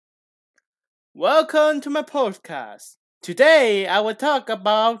Welcome to my podcast. Today I will talk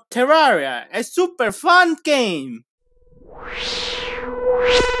about Terraria, a super fun game.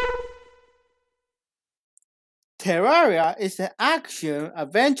 Terraria is an action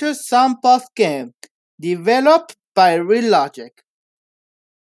adventure sandbox game developed by Relogic.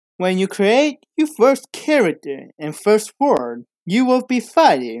 When you create your first character and first world, you will be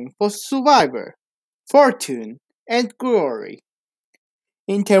fighting for survivor, fortune, and glory.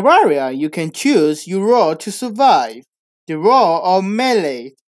 In Terraria, you can choose your role to survive. The role of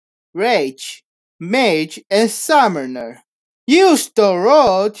melee, rage, mage, and summoner. Use the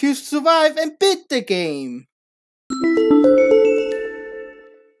role to survive and beat the game.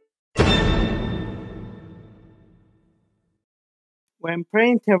 When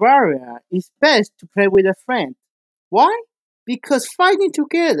playing Terraria, it's best to play with a friend. Why? Because fighting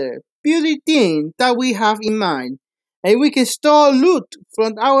together builds a thing that we have in mind, and we can steal loot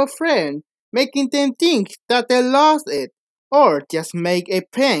from our friend, making them think that they lost it, or just make a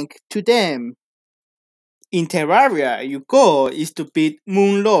prank to them. In Terraria, your goal is to beat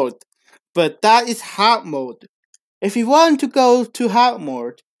Moonlord, but that is hard mode. If you want to go to hard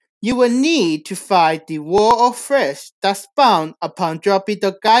mode, you will need to fight the wall of flesh that spawn upon dropping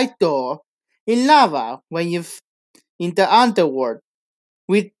the guide door in lava when you're in the underworld.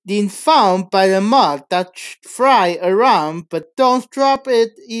 Within found by the mud that fly around but don't drop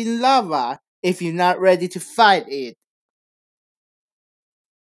it in lava if you're not ready to fight it.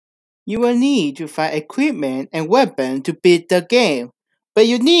 You will need to find equipment and weapons to beat the game, but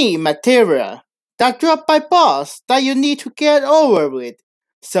you need material that drop by boss that you need to get over with.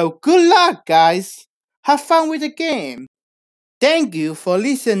 So good luck, guys! Have fun with the game! Thank you for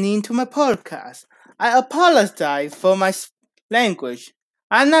listening to my podcast. I apologize for my language.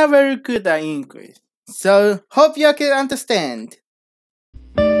 I'm not very good at English, so hope you can understand.